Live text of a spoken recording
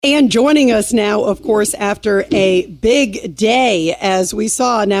And joining us now, of course, after a big day, as we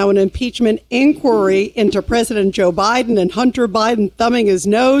saw now an impeachment inquiry into President Joe Biden and Hunter Biden thumbing his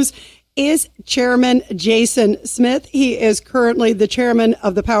nose, is Chairman Jason Smith. He is currently the chairman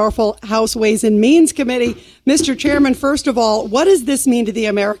of the powerful House Ways and Means Committee. Mr. Chairman, first of all, what does this mean to the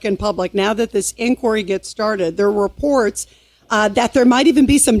American public now that this inquiry gets started? There are reports that there might even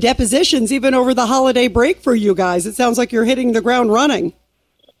be some depositions even over the holiday break for you guys. It sounds like you're hitting the ground running.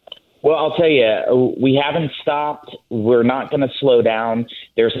 Well, I'll tell you, we haven't stopped. We're not going to slow down.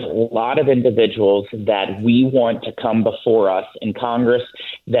 There's a lot of individuals that we want to come before us in Congress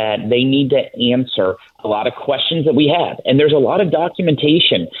that they need to answer a lot of questions that we have. And there's a lot of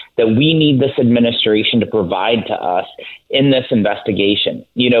documentation that we need this administration to provide to us in this investigation.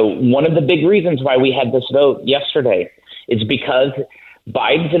 You know, one of the big reasons why we had this vote yesterday is because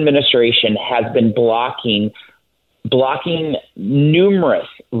Biden's administration has been blocking numerous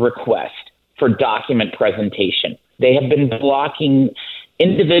requests for document presentation. They have been blocking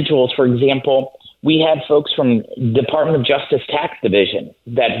individuals. For example, we had folks from Department of Justice Tax Division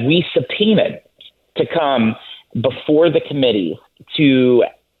that we subpoenaed to come before the committee to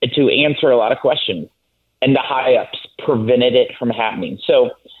answer a lot of questions, and the high-ups prevented it from happening.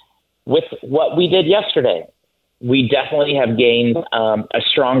 So with what we did yesterday, we definitely have gained a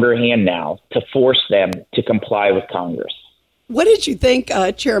stronger hand now to force them to comply with Congress. What did you think,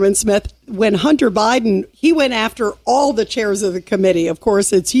 Chairman Smith, when Hunter Biden, he went after all the chairs of the committee? Of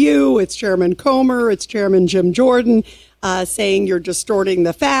course, it's you, it's Chairman Comer, it's Chairman Jim Jordan, saying you're distorting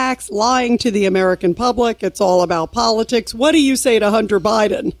the facts, lying to the American public. It's all about politics. What do you say to Hunter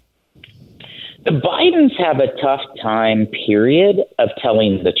Biden? The Bidens have a tough time, period, of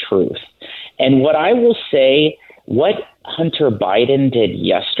telling the truth. And what I will say, what Hunter Biden did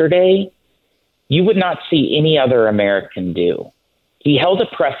yesterday, you would not see any other American do. He held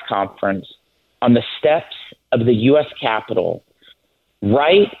a press conference on the steps of the U.S. Capitol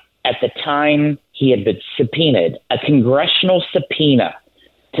right at the time he had been subpoenaed, a congressional subpoena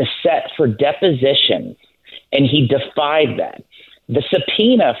to set for depositions, and he defied that. The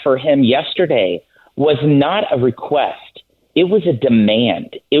subpoena for him yesterday was not a request. It was a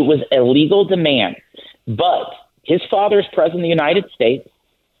demand. It was a legal demand. But his father's president of the United States,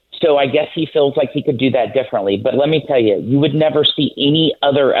 so I guess he feels like he could do that differently. But let me tell you, you would never see any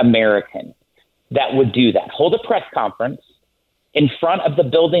other American that would do that. Hold a press conference in front of the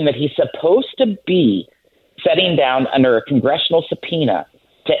building that he's supposed to be setting down under a congressional subpoena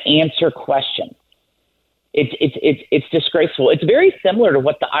to answer questions. It's disgraceful. It's very similar to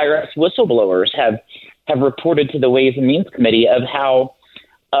what the IRS whistleblowers have reported to the Ways and Means Committee of how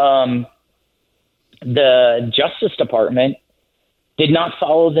the Justice Department did not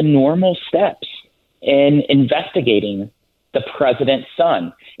follow the normal steps in investigating the president's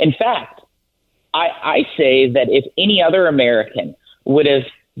son. In fact, I say that if any other American would have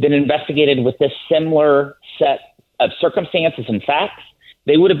been investigated with this similar set of circumstances and facts,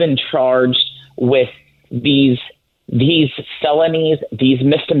 they would have been charged with these felonies, these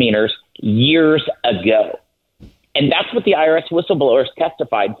misdemeanors years ago. And that's what the IRS whistleblowers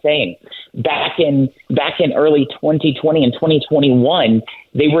testified, saying back in early 2020 and 2021,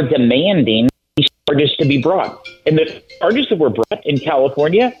 they were demanding these charges to be brought. And the charges that were brought in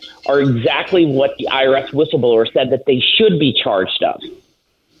California are exactly what the IRS whistleblower said that they should be charged of.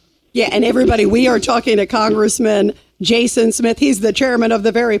 Yeah, and everybody, we are talking to Congressman Jason Smith. He's the chairman of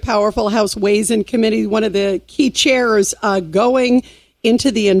the very powerful House Ways and Committee, one of the key chairs going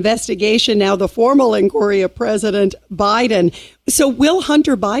into the investigation now, the formal inquiry of President Biden. So will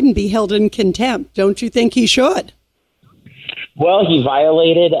Hunter Biden be held in contempt? Don't you think he should? Well, he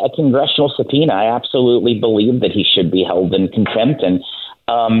violated a congressional subpoena. I absolutely believe that he should be held in contempt. And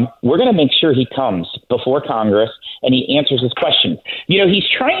we're going to make sure he comes before Congress and he answers his questions. You know, he's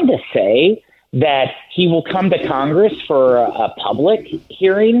trying to say that he will come to Congress for a public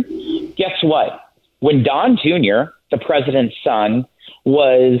hearing. Guess what? When Don Jr., the president's son,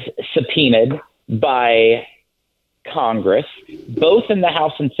 was subpoenaed by Congress, both in the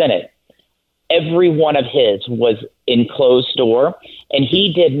House and Senate, every one of his was in closed door, and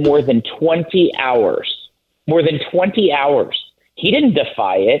he did more than 20 hours. More than 20 hours. He didn't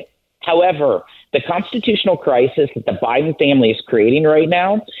defy it. However, the constitutional crisis that the Biden family is creating right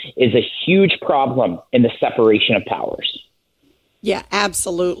now is a huge problem in the separation of powers. Yeah,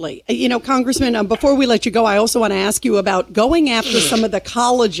 absolutely. You know, Congressman, before we let you go, I also want to ask you about going after some of the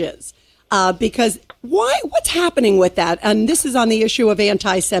colleges, because what's happening with that? And this is on the issue of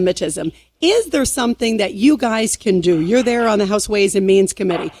anti-Semitism. Is there something that you guys can do? You're there on the House Ways and Means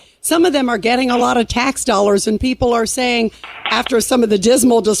Committee some of them are getting a lot of tax dollars, and people are saying, after some of the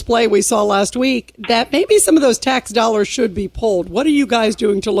dismal display we saw last week, that maybe some of those tax dollars should be pulled. What are you guys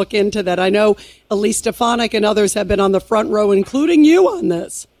doing to look into that? I know Elise Stefanik and others have been on the front row, including you, on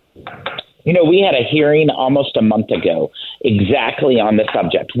this. You know, we had a hearing almost a month ago exactly on the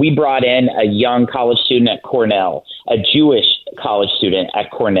subject. We brought in a young college student at Cornell, a Jewish college student at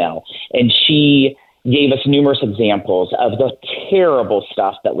Cornell, and she gave us numerous examples of the terrible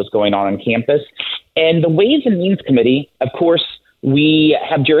stuff that was going on campus. And the Ways and Means Committee, of course, we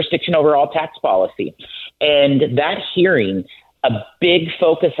have jurisdiction over all tax policy. And that hearing, a big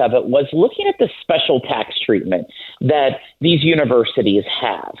focus of it was looking at the special tax treatment that these universities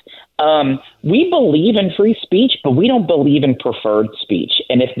have. We believe in free speech, but we don't believe in preferred speech.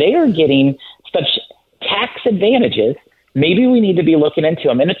 And if they are getting such tax advantages, maybe we need to be looking into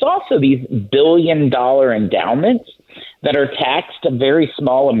them. And it's also these billion-dollar endowments that are taxed a very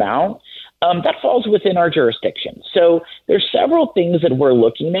small amount. That falls within our jurisdiction. So there's several things that we're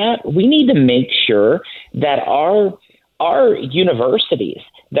looking at. We need to make sure that our universities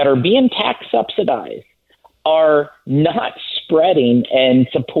that are being tax subsidized are not spreading and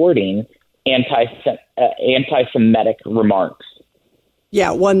supporting anti-Semitic remarks.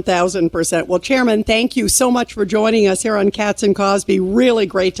 Yeah, 1,000%. Well, Chairman, thank you so much for joining us here on Katz and Cosby. Really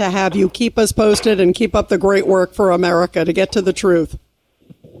great to have you. Keep us posted and keep up the great work for America to get to the truth.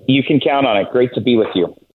 You can count on it. Great to be with you.